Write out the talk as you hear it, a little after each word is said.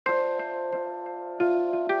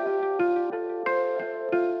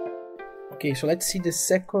Okay, so let's see the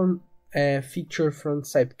second feature from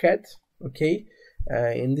CYPECAD. Okay,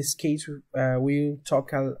 in this case, we'll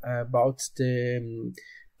talk about the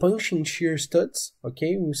punching shear studs.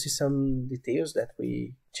 Okay, we'll see some details that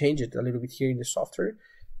we changed a little bit here in the software.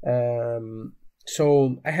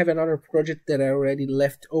 So I have another project that I already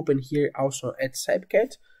left open here also at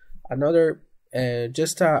CYPECAD. Another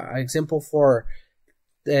just an example for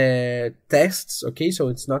tests. Okay, so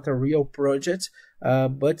it's not a real project,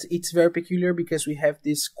 but it's very peculiar because we have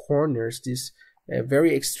these corners, these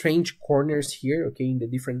very strange corners here. Okay, in the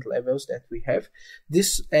different levels that we have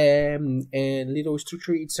this little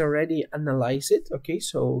structure, it's already analyzed. Okay,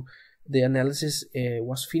 so the analysis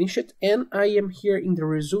was finished, and I am here in the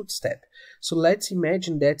results tab. So let's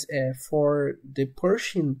imagine that for the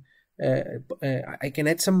portion I can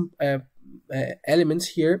add some elements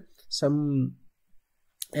here, some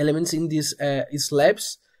elements in these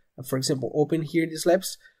slabs. For example, open here the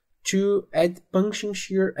slabs to add punching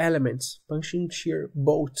shear elements, punching shear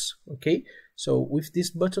bolts. Okay, so with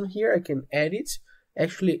this button here I can add it.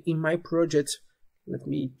 Actually, in my project, let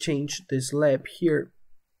me change the slab here.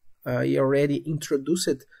 I already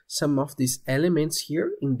introduced some of these elements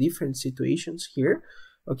here in different situations here.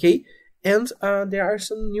 Okay, and there are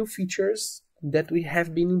some new features that we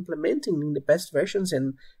have been implementing in the past versions,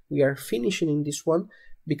 and we are finishing in this one,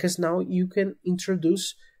 because now you can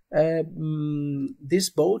introduce these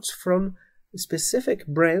bolts from specific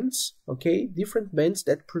brands. Okay, different brands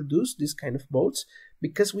that produce this kind of bolts,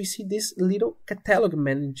 because we see this little catalog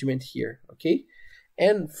management here. Okay,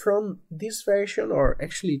 and from this version, or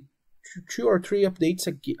actually 2 or 3 updates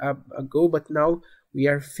ago, but now we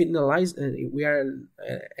are finalized, we are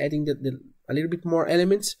adding a little bit more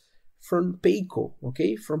elements from PEIKKO.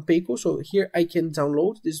 Okay, from PEIKKO. So here I can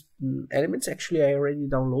download these elements. Actually, I already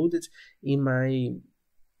downloaded in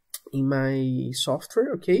my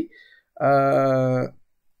software. Okay,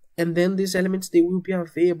 and then these elements, they will be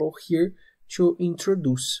available here to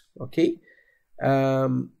introduce. Okay,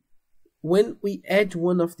 when we add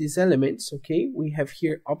one of these elements, okay, we have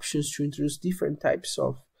here options to introduce different types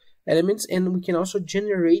of elements, and we can also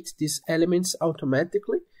generate these elements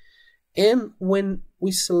automatically. And when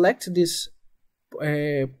we select this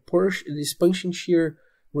this punching shear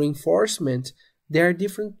reinforcement, there are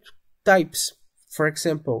different types. For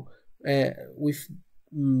example, with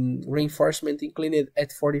reinforcement inclined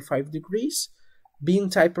at 45 degrees, beam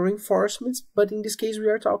type reinforcements, but in this case we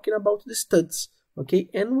are talking about the studs. Okay,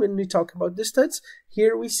 and when we talk about the studs,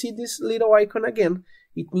 here we see this little icon again.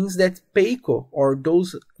 It means that PEIKKO, or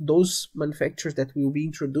those manufacturers that will be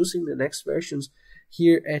introducing the next versions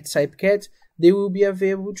here at CYPECAD, they will be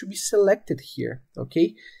available to be selected here.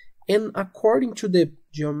 Okay, and according to the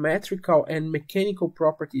geometrical and mechanical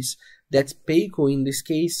properties that PEIKKO in this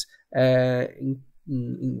case had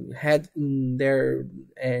in their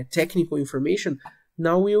technical information,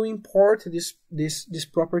 now we will import these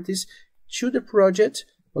properties to the project.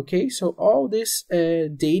 Okay, so all this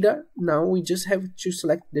data, now we just have to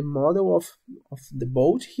select the model of the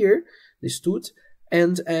bolt here, the stud,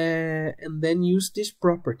 and then use these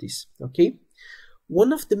properties. Okay,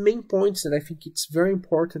 one of the main points that I think it's very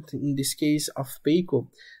important in this case of PEIKKO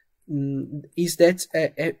is that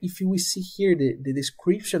if we see here the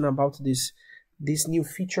description about this new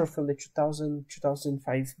feature from the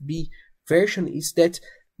 2005B version, is that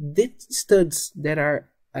the studs that are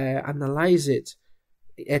analyzed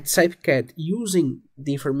at CYPECAD using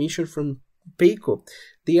the information from PEIKKO,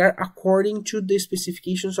 they are according to the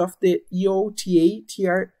specifications of the EOTA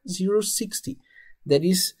TR060, that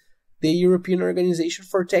is the European Organization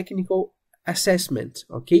for Technical Assessment.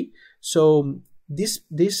 Okay, so these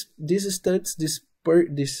studs, this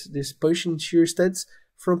punching shear studs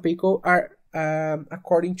from PEIKKO are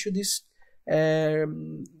according to this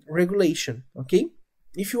regulation. Okay,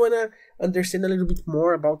 if you wanna understand a little bit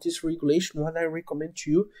more about this regulation, what I recommend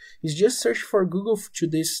to you is just search for Google to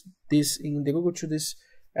this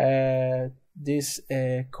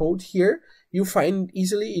code here. You find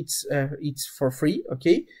easily, it's for free.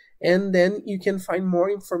 Okay, and then you can find more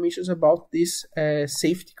information about these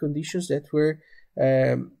safety conditions that were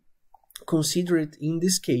considered in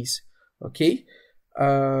this case. Okay,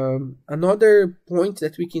 another point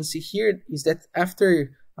that we can see here is that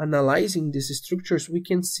after analyzing these structures, we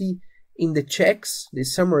can see in the checks, the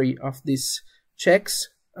summary of these checks,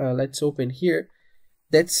 let's open here,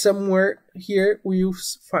 that somewhere here we'll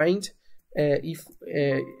find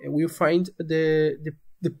we'll find the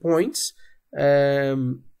points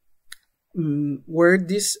where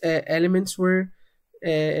these elements were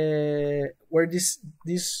where this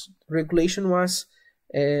regulation was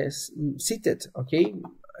seated. Okay,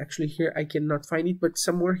 actually here I cannot find it, but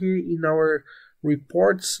somewhere here in our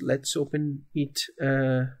reports, let's open it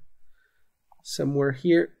somewhere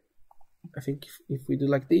here. I think if we do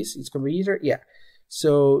like this, it's gonna be easier. Yeah,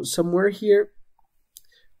 so somewhere here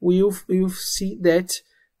we'll see that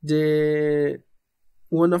the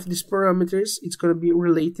one of these parameters is going to be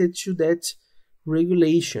related to that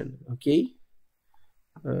regulation. Okay,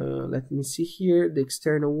 let me see here, the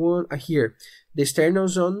external one here, the external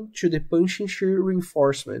zone to the punching shear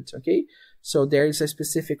reinforcement. Okay, so there is a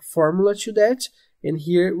specific formula to that, and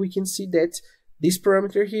here we can see that this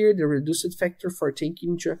parameter here, the reduced factor for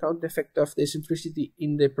taking into account the effect of the eccentricity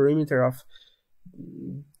in the perimeter of,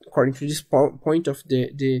 according to this point of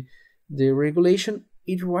the regulation,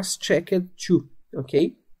 it was checked too.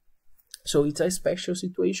 Okay, so it's a special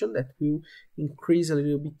situation that will increase a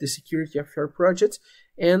little bit the security of your project,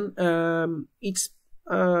 and it's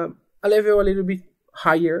a level a little bit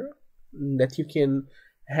higher that you can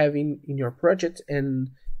have in your project, and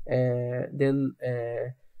then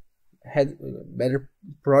had better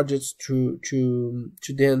projects to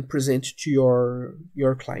then present to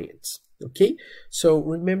your clients. Okay, so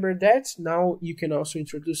remember that. Now you can also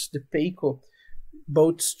introduce the PEIKKO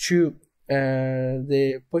both to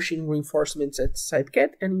the pushing reinforcements at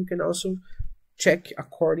CYPECAD, and you can also check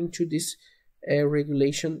according to this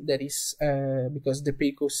regulation, that is because the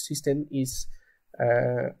PEIKKO system is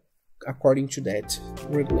according to that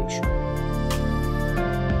regulation.